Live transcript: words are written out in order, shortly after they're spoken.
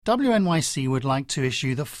WNYC would like to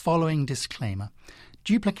issue the following disclaimer.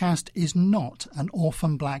 Duplicast is not an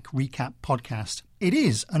Orphan Black recap podcast. It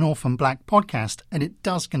is an Orphan Black podcast, and it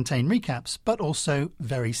does contain recaps, but also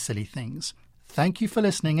very silly things. Thank you for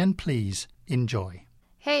listening, and please enjoy.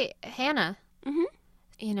 Hey, Hannah. Mm-hmm.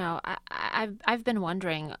 You know, I've been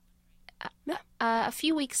wondering. A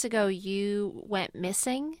few weeks ago, you went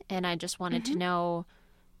missing, and I just wanted to know,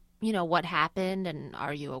 what happened, and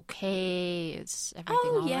are you okay? Is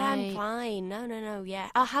everything all right? I'm fine. No, yeah.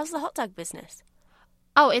 How's the hot dog business?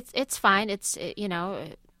 Oh, it's fine.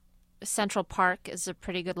 Central Park is a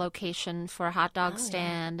pretty good location for a hot dog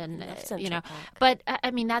stand, yeah. and Park. But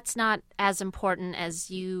I mean, that's not as important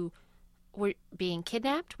as you were being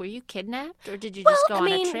kidnapped. Were you kidnapped, or did you just go on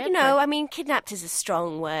a trip? Kidnapped is a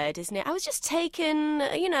strong word, isn't it? I was just taken.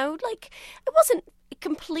 It wasn't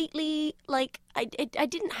completely I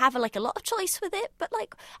didn't have a lot of choice with it, but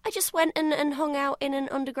I just went and hung out in an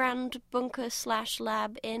underground bunker /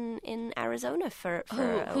 lab in Arizona for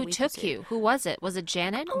a who week took or two. you? Who was it? Was it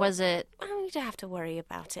Janet? Was it? I don't have to worry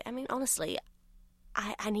about it. I mean, honestly,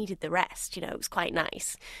 I needed the rest. It was quite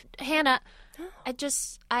nice. Hannah, I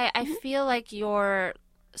feel like you're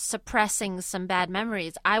suppressing some bad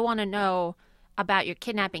memories. I want to know about your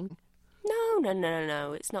kidnapping.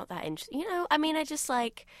 No. It's not that interesting. I just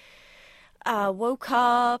woke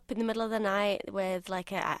up in the middle of the night with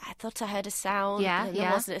I thought I heard a sound. Yeah.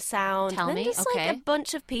 There wasn't a sound. Tell and me. Then just okay. A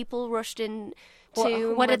bunch of people rushed in.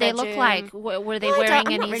 What did they look like? Were they wearing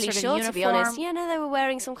any I'm not really sort of sure, uniform? to be honest. Yeah, no, they were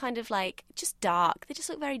wearing some kind of just dark. They just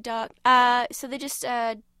looked very dark. So they just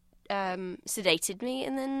sedated me,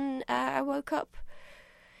 and then I woke up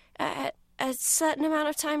a certain amount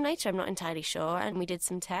of time later. I'm not entirely sure. And we did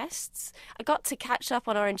some tests. I got to catch up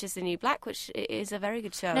on Orange is the New Black, which is a very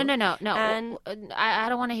good show. No. And I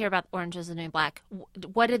don't want to hear about Orange is the New Black.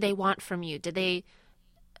 What did they want from you? Did they,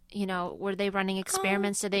 were they running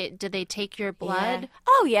experiments? Did they take your blood? Yeah.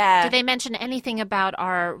 Oh, yeah. Did they mention anything about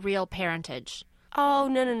our real parentage? Oh,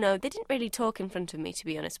 no. They didn't really talk in front of me, to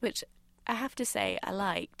be honest, which I have to say I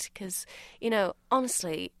liked because,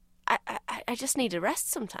 honestly, I just need a rest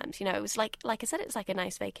sometimes. It was like I said, it was like a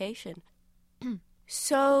nice vacation.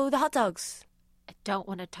 So, the hot dogs. I don't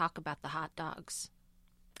want to talk about the hot dogs.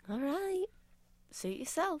 All right. Suit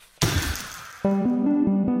yourself.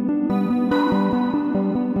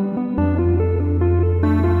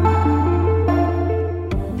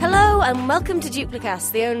 Hello and welcome to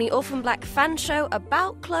Duplicast, the only Orphan Black fan show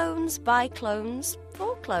about clones, by clones,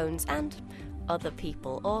 for clones, and other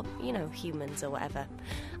people, or, humans or whatever.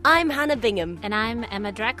 I'm Hannah Bingham. And I'm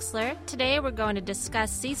Emma Drexler. Today we're going to discuss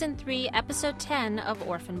Season 3, Episode 10 of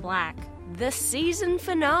Orphan Black. The season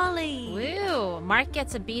finale. Woo! Mark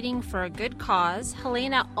gets a beating for a good cause,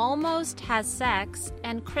 Helena almost has sex,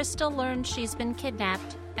 and Crystal learns she's been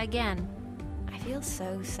kidnapped again. I feel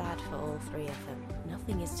so sad for all three of them.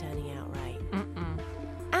 Nothing is turning out right.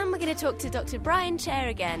 And we're going to talk to Dr. Brian Chair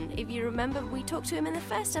again. If you remember, we talked to him in the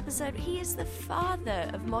first episode. He is the father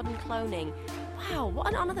of modern cloning. Wow, what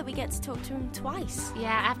an honour that we get to talk to him twice. Yeah,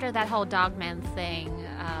 after that whole Dogman thing,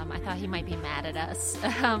 I thought he might be mad at us.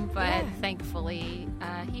 But thankfully,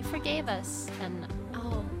 he forgave us. And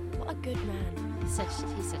oh, what a good man. He's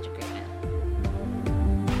such a great man.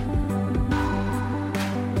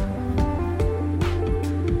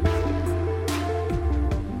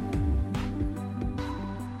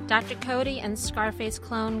 Dr. Cody and Scarface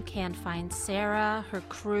Clone can't find Sarah, her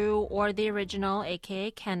crew, or the original,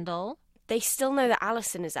 a.k.a. Kendall. They still know that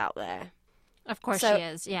Allison is out there. Of course she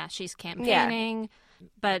is. Yeah, she's campaigning. Yeah.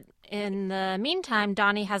 But in the meantime,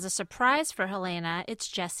 Donnie has a surprise for Helena. It's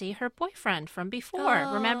Jesse, her boyfriend from before.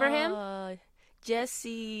 Remember him?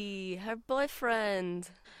 Jesse, her boyfriend.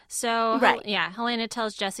 So, Helena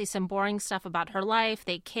tells Jesse some boring stuff about her life.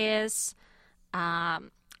 They kiss. I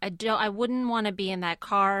wouldn't want to be in that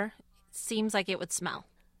car. Seems like it would smell.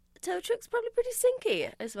 The tow truck's probably pretty stinky,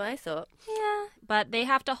 is what I thought. Yeah, but they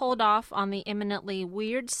have to hold off on the imminently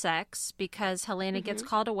weird sex because Helena gets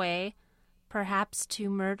called away, perhaps to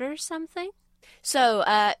murder something? So,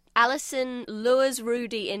 Allison lures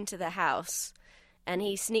Rudy into the house, and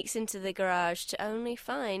he sneaks into the garage to only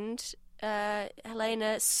find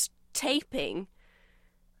Helena taping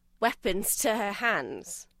weapons to her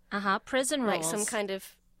hands. Prison rules. Like some kind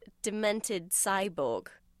of demented cyborg.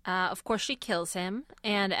 Of course, she kills him,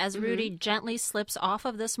 and as Rudy gently slips off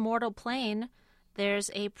of this mortal plane, there's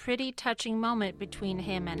a pretty touching moment between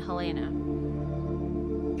him and Helena.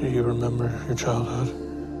 Do you remember your childhood?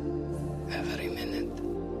 Every minute.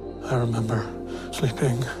 I remember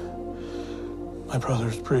sleeping, my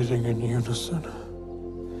brothers breathing in unison.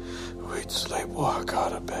 We'd sleep walk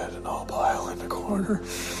out of bed and all pile in the corner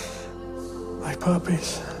like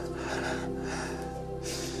puppies.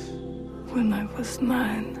 When I was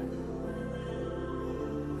 9,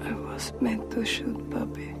 I was made to shoot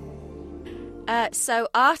puppy. So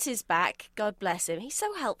Art is back. God bless him. He's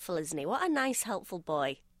so helpful, isn't he? What a nice, helpful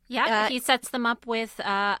boy. Yeah, he sets them up with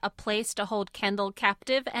a place to hold Kendall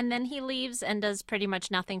captive, and then he leaves and does pretty much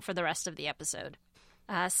nothing for the rest of the episode.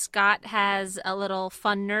 Scott has a little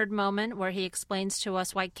fun nerd moment where he explains to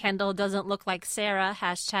us why Kendall doesn't look like Sarah,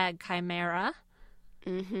 #Chimera.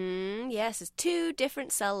 Yes, it's 2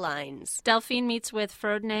 different cell lines. Delphine meets with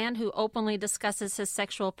Ferdinand, who openly discusses his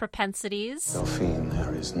sexual propensities. Delphine,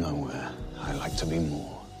 there is nowhere I like to be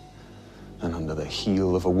more than under the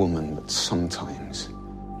heel of a woman, but sometimes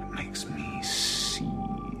it makes me seethe.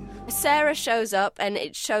 Sarah shows up, and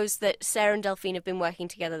it shows that Sarah and Delphine have been working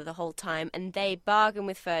together the whole time, and they bargain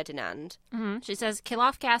with Ferdinand. She says, kill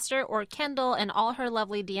off Castor or Kendall, and all her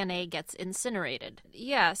lovely DNA gets incinerated.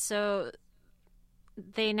 Yeah, so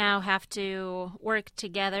they now have to work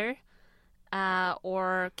together,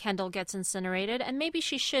 or Kendall gets incinerated, and maybe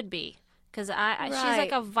she should be, because she's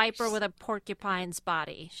like a viper with a porcupine's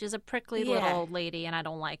body. She's a prickly little old lady, and I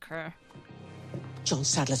don't like her. John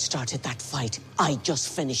Sadler started that fight. I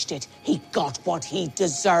just finished it. He got what he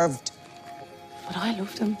deserved. But I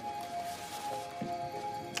loved him.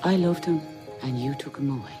 I loved him, and you took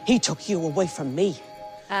him away. He took you away from me.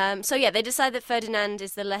 They decide that Ferdinand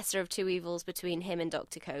is the lesser of 2 evils between him and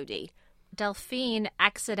Dr. Cody. Delphine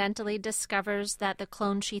accidentally discovers that the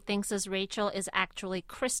clone she thinks is Rachel is actually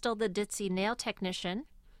Crystal, the ditzy nail technician.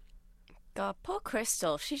 God, poor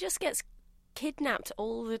Crystal. She just gets kidnapped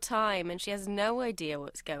all the time, and she has no idea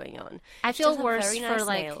what's going on. I feel worse very for nice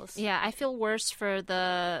nails. I feel worse for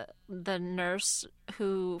the nurse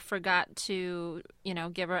who forgot to,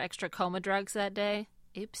 give her extra coma drugs that day.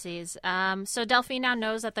 Oopsies. So Delphine now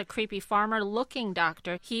knows that the creepy farmer-looking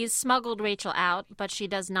doctor, he's smuggled Rachel out, but she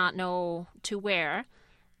does not know to where.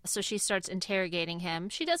 So she starts interrogating him.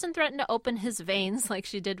 She doesn't threaten to open his veins like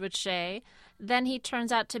she did with Shay. Then he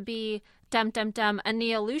turns out to be, a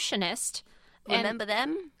neolutionist. Remember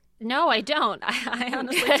them? No, I don't. I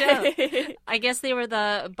honestly don't. I guess they were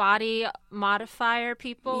the body modifier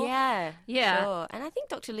people. Yeah. Sure. And I think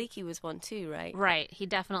Dr. Leakey was one too, right? Right. He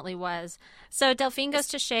definitely was. So Delphine goes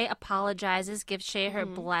to Shay, apologizes, gives Shay her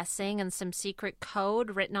blessing and some secret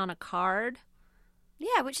code written on a card.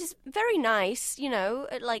 Yeah, which is very nice,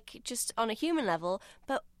 like just on a human level.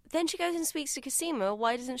 But then she goes and speaks to Cosima.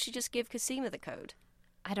 Why doesn't she just give Cosima the code?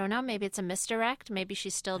 I don't know. Maybe it's a misdirect. Maybe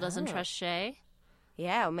she still doesn't trust Shay.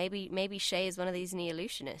 Yeah, or maybe Shay is one of these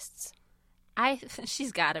neolutionists.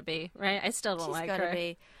 She's got to be, right? I still don't like her. She's got to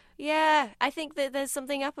be. Yeah, I think that there's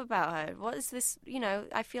something up about her. What is this?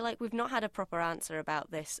 I feel like we've not had a proper answer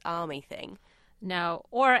about this army thing. No,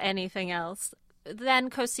 or anything else. Then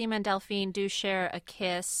Cosima and Delphine do share a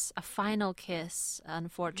kiss, a final kiss,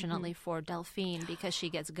 unfortunately for Delphine, because she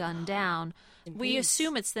gets gunned down. We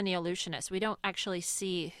assume it's the neolutionist. We don't actually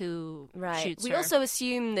see who shoots her. We also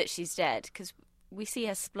assume that she's dead, because we see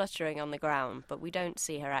her spluttering on the ground, but we don't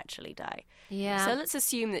see her actually die. Yeah. So let's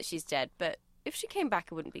assume that she's dead, but if she came back,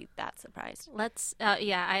 I wouldn't be that surprised.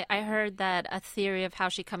 I heard that a theory of how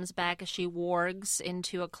she comes back is she wargs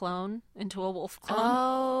into a wolf clone.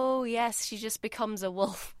 Oh, yes, she just becomes a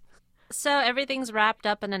wolf. So everything's wrapped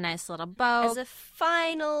up in a nice little bow. As a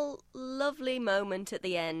final lovely moment at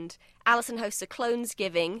the end, Alison hosts a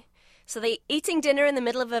Clonesgiving. So they're eating dinner in the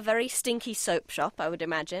middle of a very stinky soap shop, I would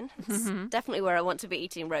imagine. It's definitely where I want to be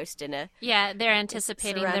eating roast dinner. Yeah, they're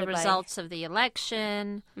anticipating the results of the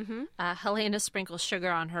election. Helena sprinkles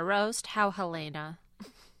sugar on her roast. How Helena?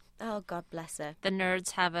 Oh, God bless her. The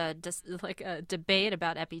nerds have a debate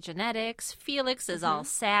about epigenetics. Felix is all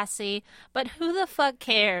sassy, but who the fuck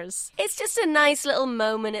cares? It's just a nice little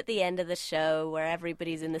moment at the end of the show where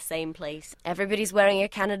everybody's in the same place. Everybody's wearing a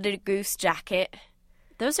Canada Goose jacket.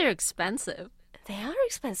 Those are expensive. They are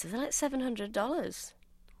expensive. They're like $700.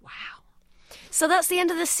 Wow. So that's the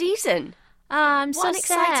end of the season. I'm what an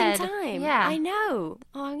exciting time. Yeah. I know.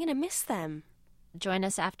 Oh, I'm going to miss them. Join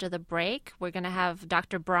us after the break. We're going to have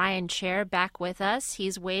Dr. Brian Chair back with us.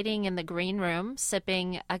 He's waiting in the green room,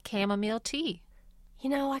 sipping a chamomile tea.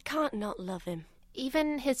 I can't not love him.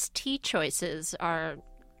 Even his tea choices are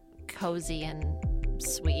cozy and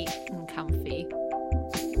sweet and comfy.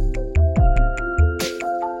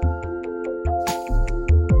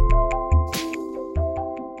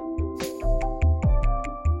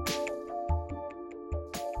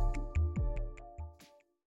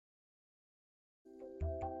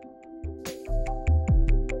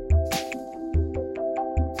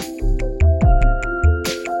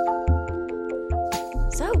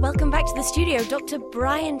 back to the studio, Dr.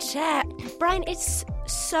 Brian Chair. Brian, it's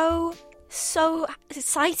so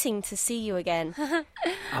exciting to see you again.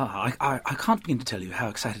 I can't begin to tell you how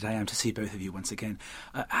excited I am to see both of you once again.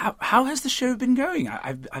 How has the show been going?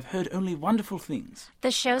 I've heard only wonderful things. The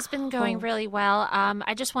show's been going really well.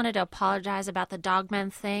 I just wanted to apologize about the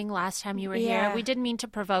Dogmen thing last time you were here. We didn't mean to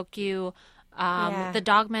provoke you. The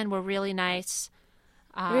Dogmen were really nice.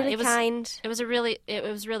 Really kind. It was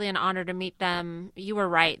really an honor to meet them. You were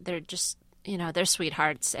right. They're just, they're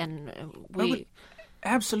sweethearts, and we.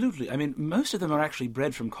 Absolutely. I mean, most of them are actually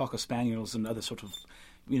bred from Cocker Spaniels and other sort of,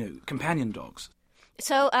 companion dogs.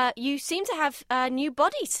 So you seem to have a new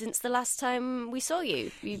body since the last time we saw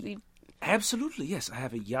you. Absolutely, yes. I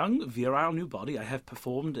have a young, virile new body. I have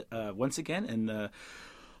performed once again in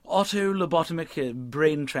autolobotomic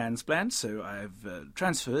brain transplant, so I've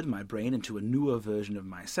transferred my brain into a newer version of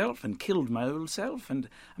myself and killed my old self, and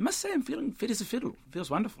I must say I'm feeling fit as a fiddle. It feels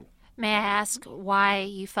wonderful. May I ask why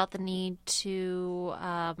you felt the need to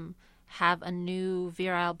have a new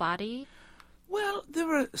virile body? Well, there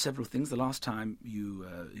were several things. The last time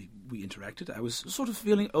we interacted, I was sort of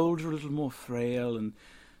feeling older, a little more frail, and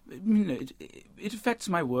it affects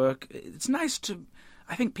my work. It's nice to...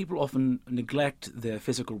 I think people often neglect their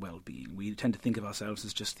physical well-being. We tend to think of ourselves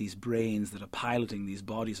as just these brains that are piloting these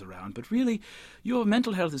bodies around, but really, your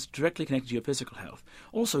mental health is directly connected to your physical health.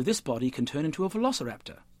 Also, this body can turn into a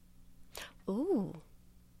velociraptor. Ooh.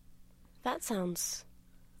 That sounds...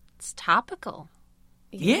 It's topical.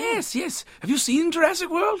 Yeah. Yes. Have you seen Jurassic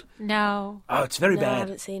World? No. Oh, it's very No, bad. I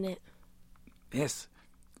haven't seen it. Yes.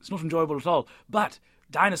 It's not enjoyable at all. But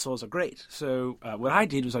dinosaurs are great. So what I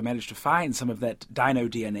did was I managed to find some of that dino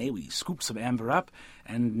DNA. We scooped some amber up,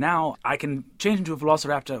 and now I can change into a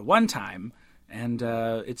velociraptor one time, and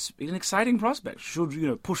it's an exciting prospect.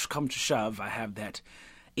 Should, push come to shove, I have that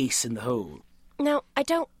ace in the hole. Now, I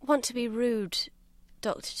don't want to be rude,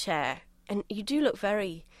 Dr. Chair, and you do look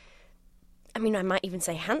very... I mean, I might even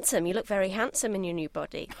say handsome. You look very handsome in your new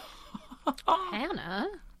body. Hannah?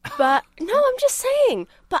 But, no, I'm just saying.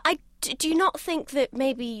 But do you not think that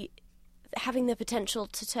maybe having the potential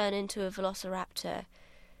to turn into a velociraptor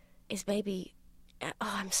is maybe... Oh,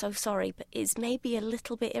 I'm so sorry, but is maybe a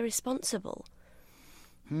little bit irresponsible?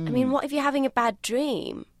 I mean, what if you're having a bad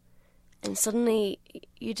dream and suddenly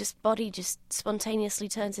your body just spontaneously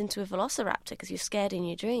turns into a velociraptor because you're scared in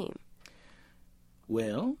your dream?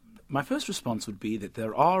 Well, my first response would be that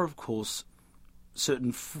there are, of course,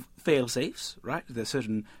 certain fail-safes, right? There are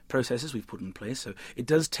certain processes we've put in place. So it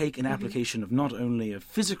does take an application of not only a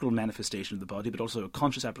physical manifestation of the body, but also a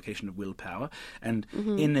conscious application of willpower. And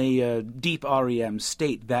in a deep REM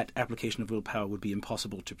state, that application of willpower would be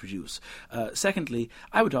impossible to produce. Secondly,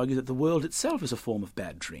 I would argue that the world itself is a form of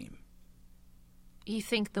bad dream. You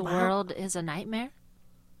think the world is a nightmare?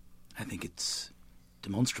 I think it's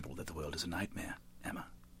demonstrable that the world is a nightmare, Emma.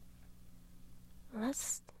 Well,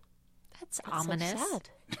 that's ominous. So sad.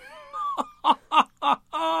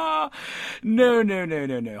 No.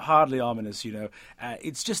 Hardly ominous,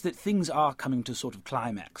 It's just that things are coming to sort of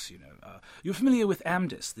climax, You're familiar with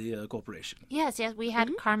Amdis, the corporation? Yes. We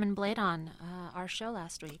had Carmen Blade on our show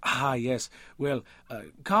last week. Ah, yes. Well,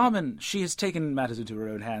 Carmen, she has taken matters into her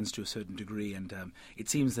own hands to a certain degree, and it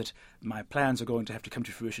seems that my plans are going to have to come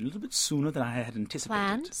to fruition a little bit sooner than I had anticipated.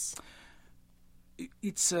 Plans?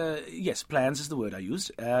 It's, yes, plans is the word I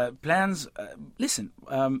used. Plans, listen,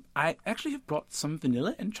 I actually have brought some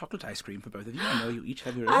vanilla and chocolate ice cream for both of you. I know you each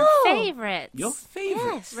have your own. Favorites. Your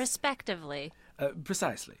favorites. Yes. Respectively.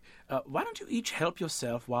 Precisely. Why don't you each help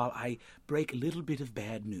yourself while I break a little bit of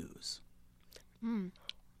bad news?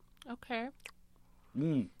 Okay.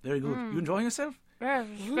 Very good. You enjoying yourself?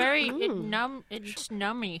 Very it's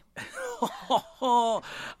nummy.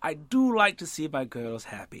 I do like to see my girls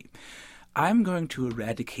happy. I'm going to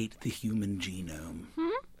eradicate the human genome.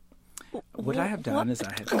 What I have done is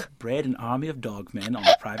I have bred an army of dogmen on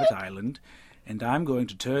a private island, and I'm going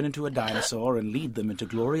to turn into a dinosaur and lead them into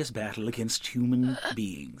glorious battle against human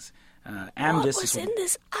beings. What was in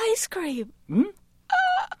this ice cream?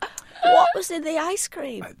 What was in the ice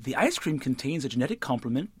cream? The ice cream contains a genetic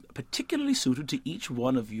complement particularly suited to each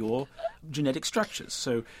one of your genetic structures.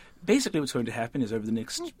 So basically what's going to happen is over the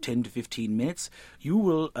next 10 to 15 minutes, you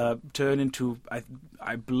will turn into,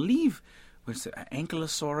 I believe, what's it,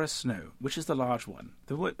 Ankylosaurus? No, which is the large one?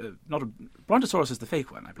 Brontosaurus is the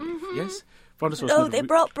fake one, I believe, yes? Brontosaurus. No, they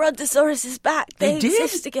brought Brontosauruses back. They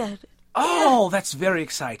exist again. Oh, that's very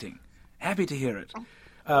exciting. Happy to hear it.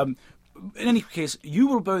 In any case, you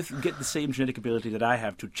will both get the same genetic ability that I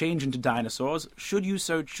have to change into dinosaurs, should you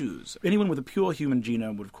so choose. Anyone with a pure human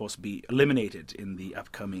genome would, of course, be eliminated in the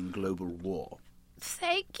upcoming global war.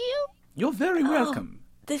 Thank you. You're very welcome.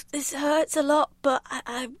 This hurts a lot, but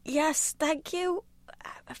yes, thank you.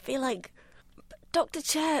 I feel like, Dr.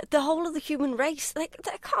 Chair, the whole of the human race,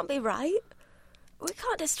 that can't be right. We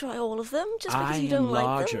can't destroy all of them just because you don't like them.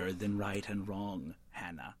 I am larger than right and wrong,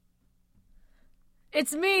 Hannah.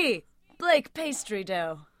 It's me, Blake Pastry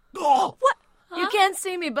Dough. Oh! What? You can't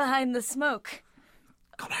see me behind the smoke.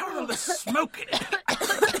 God, how are the smoke in it?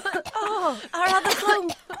 Oh, our other clone,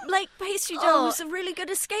 Blake Pastry Dough, who's a really good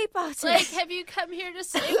escape artist. Blake, have you come here to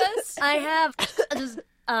save us? I have just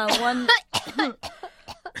one...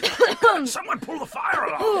 Someone pull the fire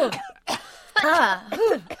alarm!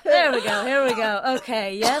 There we go, here we go.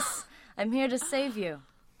 Okay, yes, I'm here to save you.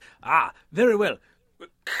 Ah, very well.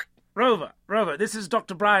 Rover, this is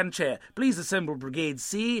Dr. Brian Chair. Please assemble Brigade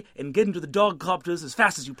C and get into the dog copters as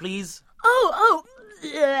fast as you please. Oh,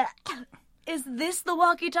 is this the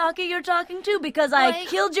walkie-talkie you're talking to? Because I Blake.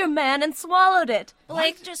 killed your man and swallowed it.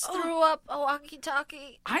 Blake just threw up a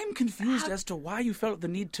walkie-talkie. I'm confused as to why you felt the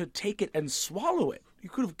need to take it and swallow it. You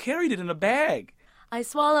could have carried it in a bag. I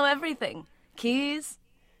swallow everything. Keys,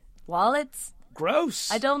 wallets. Gross.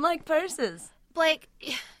 I don't like purses. Blake,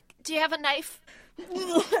 do you have a knife?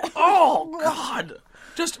 Oh, God.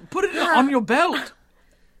 Just put it on your belt.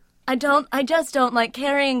 I just don't like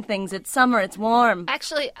carrying things. It's summer, it's warm.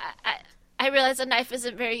 Actually, I realize a knife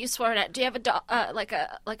isn't very useful for that. Do you have a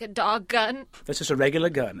like a dog gun? That's just a regular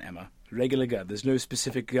gun, Emma. Regular gun. There's no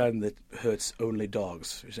specific gun that hurts only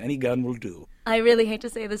dogs. Just any gun will do. I really hate to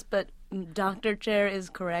say this, but Dr. Chair is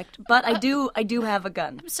correct. But I do have a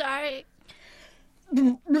gun. I'm sorry.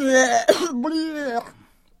 Oh,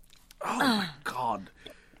 my God.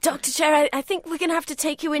 Dr. Chair, I think we're going to have to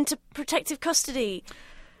take you into protective custody.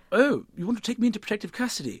 Oh, you want to take me into protective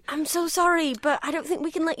custody? I'm so sorry, but I don't think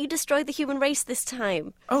we can let you destroy the human race this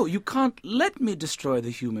time. Oh, you can't let me destroy the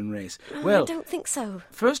human race. Well, I don't think so.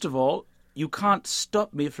 First of all, you can't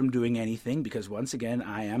stop me from doing anything because, once again,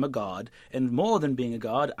 I am a god. And more than being a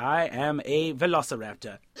god, I am a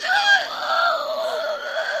velociraptor.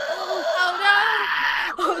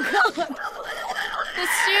 Oh, no. The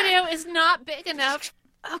studio is not big enough.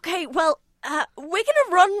 Okay, well, we're going to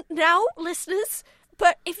run now, listeners.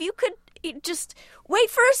 But if you could just wait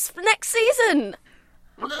for us for next season.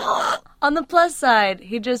 On the plus side,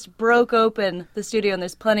 he just broke open the studio and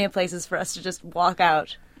there's plenty of places for us to just walk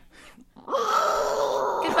out.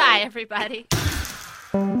 Goodbye, everybody.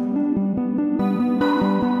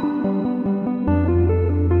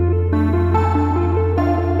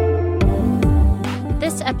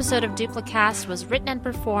 This episode of Duplicast was written and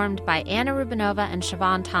performed by Anna Rubinova and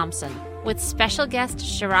Siobhan Thompson, with special guests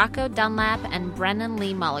Shirako Dunlap and Brennan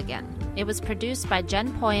Lee Mulligan. It was produced by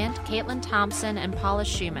Jen Poyant, Caitlin Thompson, and Paula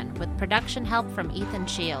Schumann, with production help from Ethan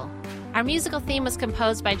Scheel. Our musical theme was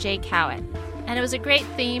composed by Jay Cowett, and it was a great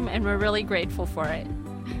theme, and we're really grateful for it.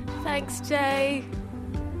 Thanks, Jay.